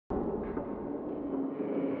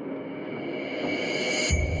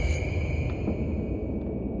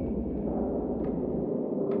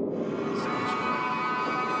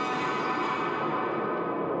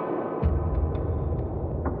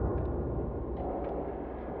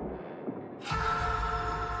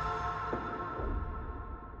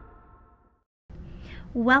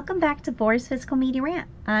Welcome back to Boar's Physical Media Rant.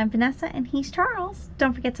 I'm Vanessa and he's Charles.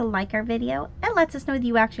 Don't forget to like our video. It lets us know that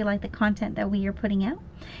you actually like the content that we are putting out.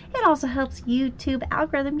 It also helps YouTube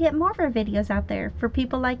algorithm get more of our videos out there for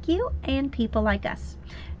people like you and people like us.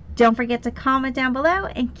 Don't forget to comment down below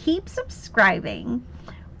and keep subscribing.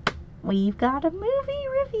 We've got a movie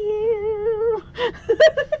review.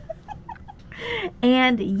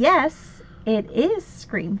 And yes, it is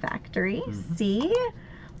Scream Factory. See?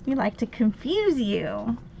 We like to confuse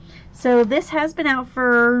you. So this has been out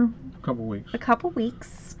for a couple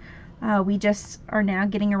weeks. We just are now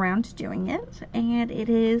getting around to doing it, and it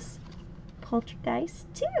is Poltergeist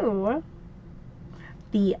 2.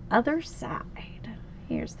 The other side.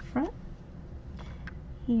 Here's the front.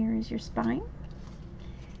 Here is your spine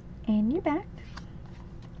and your back.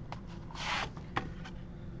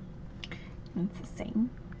 It's the same.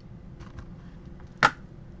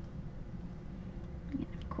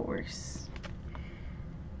 Course,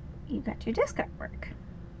 you got your disc artwork.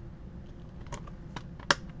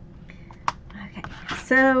 Okay,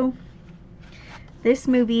 so this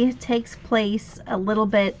movie takes place a little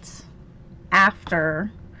bit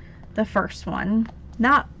after the first one.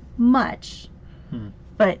 Not much,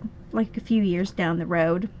 but like a few years down the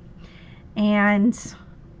road. And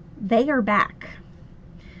they are back.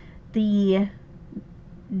 The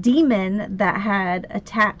demon that had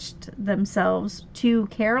attached themselves to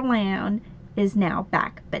Carol Ann is now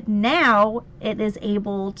back, but now it is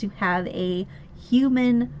able to have a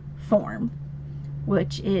human form,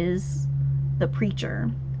 which is the preacher,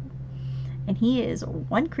 and he is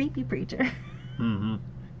one creepy preacher.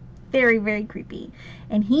 Very, very creepy,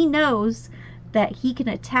 and he knows that he can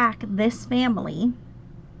attack this family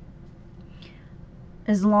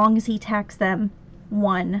as long as he attacks them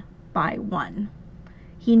one by one.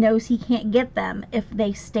 He knows he can't get them if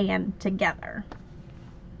they stand together.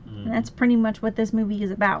 And that's pretty much what this movie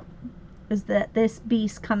is about. Is that this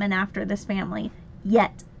beast coming after this family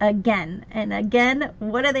yet again. And again,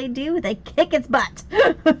 what do? They kick its butt.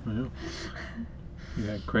 You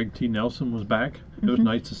had Craig T. Nelson was back. It was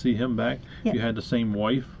nice to see him back. Yep. You had the same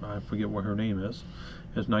wife. I forget what her name is.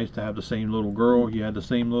 It's nice to have the same little girl. You had the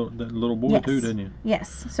same little boy too, didn't you?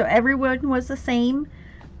 Yes. So everyone was the same.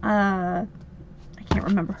 I can't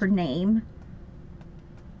remember her name.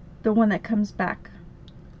 The one that comes back.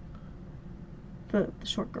 The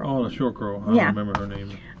short girl. Oh, the short girl. I don't remember her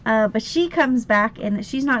name. But she comes back, and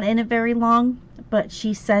she's not in it very long, but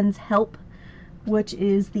she sends help, which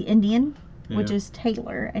is the Indian, which is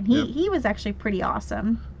Taylor. And he was actually pretty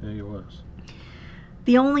awesome. Yeah, he was.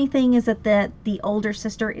 The only thing is that the older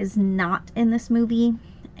sister is not in this movie,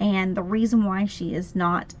 and the reason why she is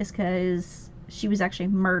not is because she was actually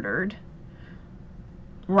murdered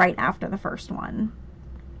right after the first one.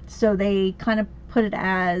 So they kind of put it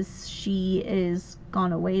as she is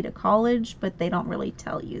gone away to college, but they don't really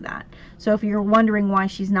tell you that. So if you're wondering why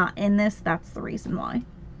she's not in this, that's the reason why.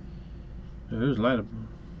 Yeah, there's a lot of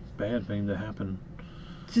bad things that happen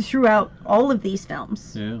Throughout all of these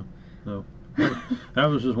films. Yeah. So that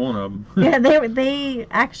was just one of them. Yeah, they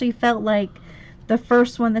actually felt like the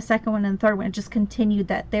first one, the second one, and the third one just continued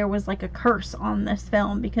that there was like a curse on this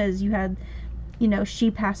film, because you had, you know, she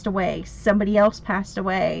passed away, somebody else passed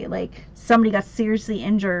away, like somebody got seriously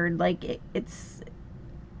injured, like it's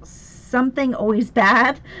something always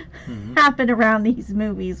bad happened around these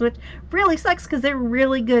movies, which really sucks because they're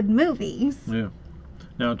really good movies. Yeah.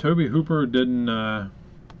 Now Tobe Hooper didn't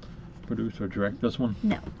produce or direct this one.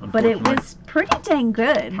 No, but it was pretty dang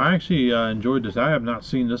good. I actually enjoyed this. I have not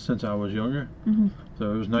seen this since I was younger,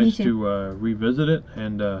 so it was nice to revisit it,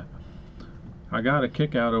 and I got a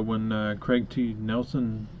kick out of when Craig T.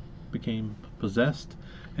 Nelson became possessed,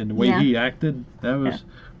 and the way he acted. That was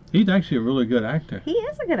he's actually a really good actor. He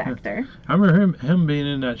is a good actor. I remember him being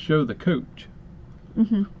in that show, The Coach.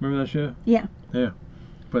 Remember that show? Yeah. Yeah,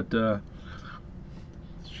 but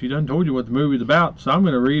she done told you what the movie's about, so I'm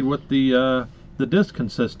going to read what the disc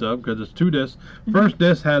consists of, because it's 2 discs. First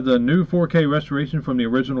disc has a new 4K restoration from the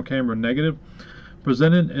original camera negative,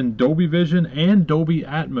 presented in Dolby Vision and Dolby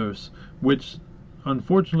Atmos, which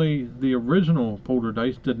unfortunately the original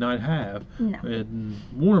Poltergeist did not have. No. And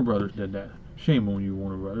Warner Brothers did that. Shame on you,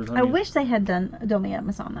 Warner Brothers. I wish they had done Dolby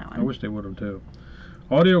Atmos on that one. I wish they would have too.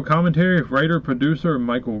 Audio commentary, writer, producer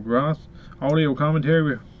Michael Gross. Audio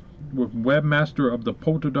commentary with webmaster of the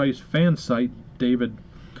Poltergeist fan site, David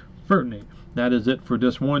Fertney. That is it for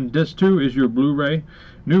disc 1. Disc 2 is your Blu-ray.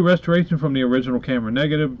 New restoration from the original camera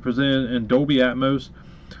negative, presented in Dolby Atmos.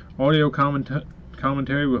 Audio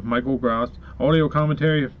commentary with Michael Gross. Audio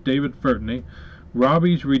commentary of David Fertney.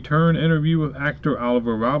 Robbie's return interview with actor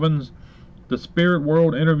Oliver Robbins. The Spirit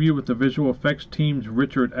World interview with the visual effects teams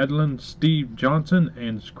Richard Edlund, Steve Johnson,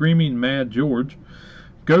 and Screaming Mad George.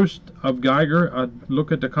 Ghost of Geiger, a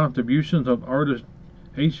look at the contributions of artist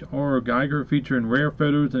H.R. Geiger, featuring rare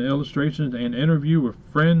photos and illustrations, and interview with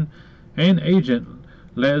friend and agent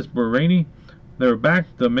Les Barani. They're back,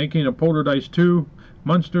 the making of Poltergeist 2,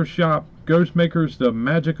 Monster Shop, Ghostmakers, the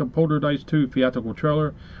Magic of Poltergeist 2 theatrical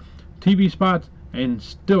trailer, TV spots, and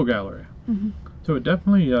still gallery. So it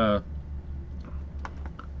definitely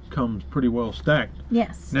comes pretty well stacked.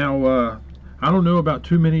 Yes. Now, I don't know about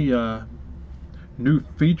too many new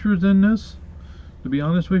features in this, to be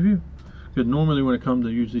honest with you, because normally when it comes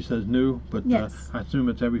it usually says new, but Yes. I assume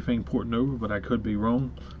it's everything porting over, but I could be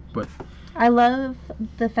wrong. But I love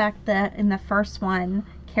the fact that in the first one,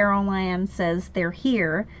 Carol Ann says they're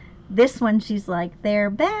here. This one, she's like, they're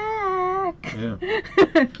back.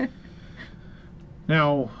 yeah.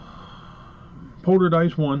 Now,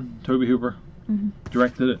 Poltergeist 1, Tobe Hooper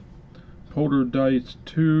directed it. Poltergeist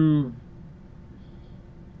 2,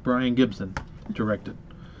 Brian Gibson directed.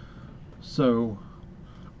 So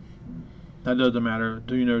that doesn't matter.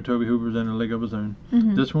 Do you know Tobe Hooper's in a league of his own?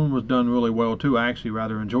 This one was done really well too. I actually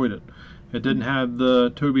rather enjoyed it. It didn't have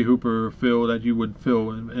the Tobe Hooper feel that you would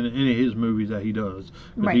feel in any of his movies that he does.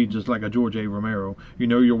 But he's just like a George A. Romero. You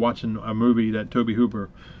know you're watching a movie that Tobe Hooper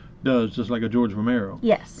does, just like a George Romero.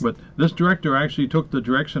 Yes. But this director actually took the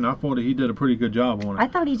direction. I thought he did a pretty good job on it. I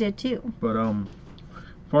thought he did too. But as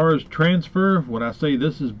far as transfer, would I say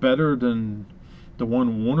this is better than the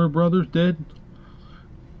one Warner Brothers did?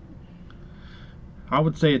 I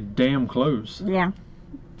would say it damn close. Yeah.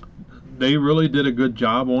 They really did a good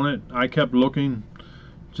job on it. I kept looking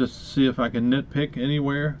just to see if I can nitpick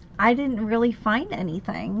anywhere. I didn't really find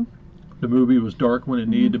anything. The movie was dark when it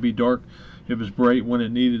needed to be dark. It was bright when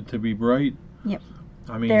it needed to be bright. Yep.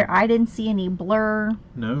 I mean, I didn't see any blur.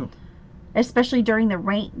 No. Especially during the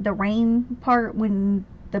rain part when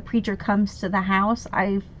the preacher comes to the house.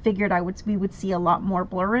 I figured we would see a lot more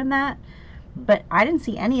blur in that, but I didn't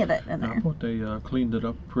see any of it in there. I thought they cleaned it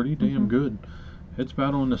up pretty damn good. It's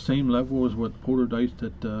about on the same level as what Poltergeist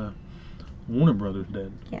that Warner Brothers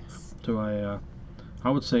did. Yes. So I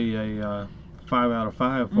would say a 5 out of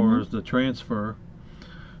 5 as far as the transfer.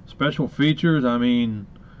 Special features, I mean,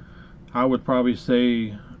 I would probably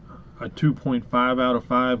say a 2.5 out of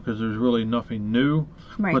 5 because there's really nothing new.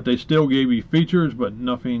 Right. But they still gave you features, but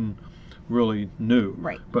nothing really new.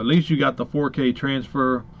 Right. But at least you got the 4K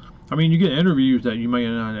transfer. I mean, you get interviews that you may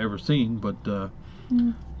not have ever seen, but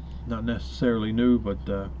not necessarily new, but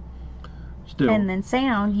still. And then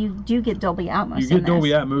sound, you do get Dolby Atmos. You get Dolby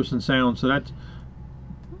Atmos and sound, so that's.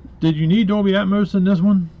 Did you need Dolby Atmos in this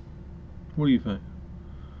one? What do you think?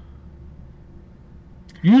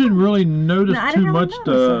 You didn't really notice too much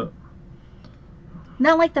the.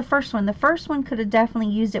 Not like the first one. The first one could have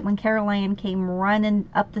definitely used it when Carol Ann came running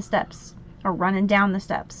up the steps or running down the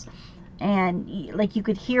steps, and like you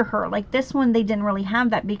could hear her. Like this one, they didn't really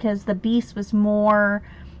have that because the beast was more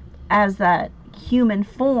as that human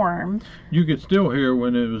form. You could still hear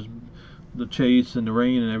when it was the chase and the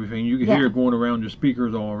rain and everything. You could hear it going around your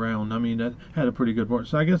speakers all around. I mean, that had a pretty good part.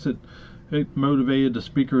 So I guess it motivated the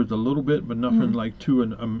speakers a little bit, but nothing like too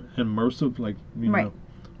immersive, like you know.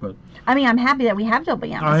 But I mean, I'm happy that we have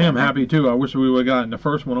Dolby Atmos. I am happy too. I wish we would have gotten the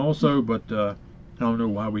first one also, but I don't know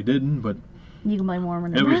why we didn't. But you can blame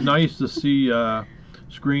Warner. It was nice to see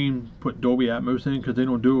Scream put Dolby Atmos in because they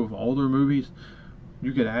don't do it with all their movies.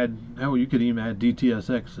 You could add, hell, you could even add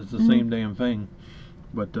DTSX. It's the same damn thing.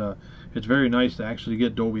 But it's very nice to actually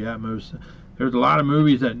get Dolby Atmos. There's a lot of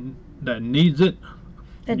movies that needs it,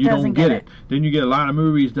 and you don't get it. Then you get a lot of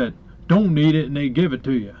movies that don't need it and they give it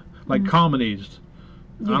to you, like comedies.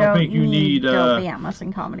 I don't think you need Dolby Atmos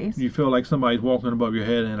in comedies. You feel like somebody's walking above your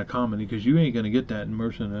head in a comedy because you ain't going to get that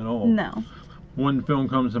immersion at all. No. One film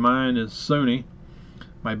comes to mind is Sony,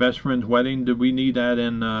 My Best Friend's Wedding. Did we need that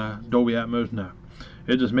in Dolby Atmos? No.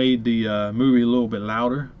 It just made the movie a little bit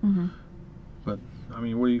louder. But I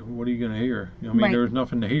mean, what are you going to hear? I mean, there's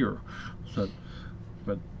nothing to hear. So,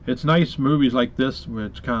 but it's nice movies like this where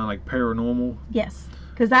it's kind of like paranormal. Yes,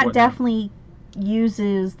 because that definitely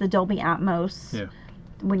uses the Dolby Atmos. Yeah.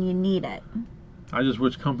 When you need it. I just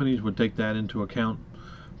wish companies would take that into account.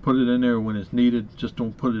 Put it in there when it's needed. Just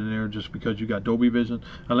don't put it in there just because you got Dolby Vision.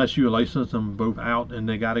 Unless you license them both out and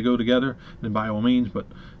they got to go together, then by all means. But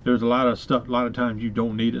there's a lot of stuff, a lot of times you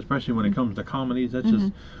don't need it, especially when it comes to comedies. That's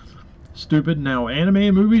just stupid. Now,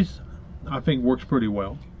 animated movies, I think works pretty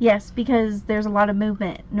well. Yes, because there's a lot of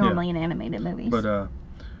movement normally in animated movies. But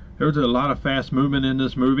there's a lot of fast movement in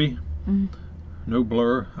this movie. No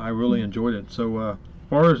blur. I really enjoyed it. So, as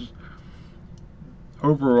far as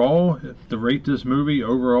overall, to rate this movie,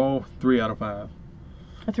 overall 3 out of 5.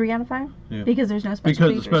 A 3 out of 5? Yeah. Because there's no special Because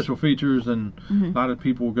features. the special features, and Mhm. a lot of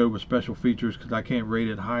people will go with special features because I can't rate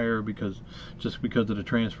it higher because of the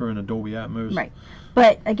transfer and the Dolby Atmos. Right.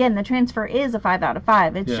 But again, the transfer is a 5 out of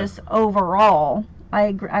 5. It's Yeah. just overall,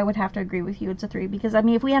 I would have to agree with you. It's a 3 because I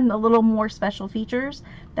mean, if we had a little more special features,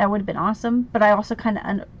 that would have been awesome. But I also kind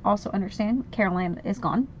of also understand Caroline is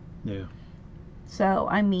gone. Yeah. So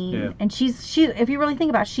I mean, Yeah. and she if you really think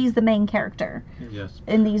about it, she's the main character Yes.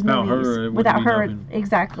 in these Without movies. her, it wouldn't Without be her, nothing.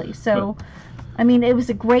 exactly. So, I mean, it was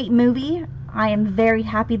a great movie. I am very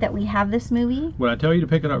happy that we have this movie. Would I tell you to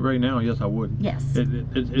pick it up right now? Yes, I would. Yes.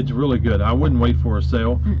 It's really good. I wouldn't wait for a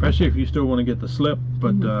sale, especially if you still want to get the slip.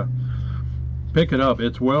 But pick it up.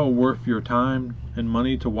 It's well worth your time and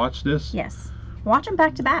money to watch this. Yes. Watch them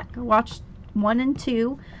back to back. Watch 1 and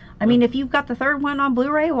 2. I mean, if you've got the third one on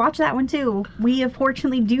Blu-ray, watch that one too. We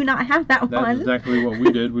unfortunately do not have that That's one. exactly what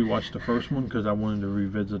we did. We watched the first one because I wanted to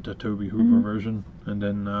revisit the Tobe Hooper version, and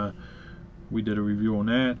then we did a review on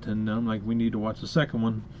that. And I'm like, we need to watch the second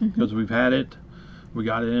one because we've had it, we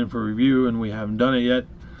got it in for review, and we haven't done it yet.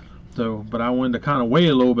 So, but I wanted to kind of wait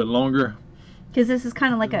a little bit longer. Because this is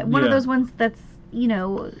kind of like one of Yeah. those ones that's, you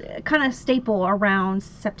know, kind of staple around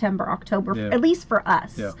September, October, Yeah. at least for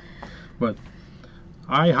us. Yeah. But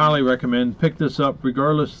I highly recommend pick this up.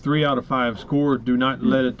 Regardless, 3 out of 5 score. Do not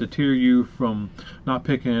let it deter you from not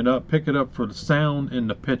picking it up. Pick it up for the sound and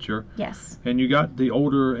the picture. Yes. And you got the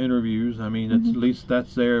older interviews. I mean, it's, at least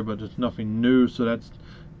that's there, but it's nothing new. So that's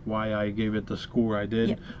why I gave it the score I did.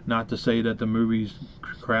 Yep. Not to say that the movie's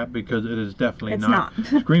crap, because it is definitely It's not.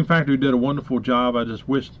 not. Scream Factory did a wonderful job. I just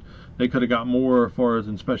wish they could have got more as far as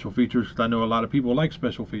in special features, because I know a lot of people like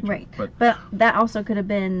special features. Right. But But that also could have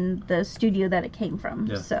been the studio that it came from.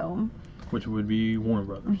 Yeah. So. which would be Warner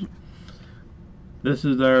Brothers. This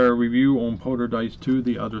is our review on Poltergeist 2,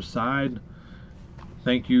 The Other Side.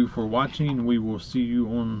 Thank you for watching. We will see you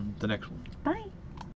on the next one. Bye.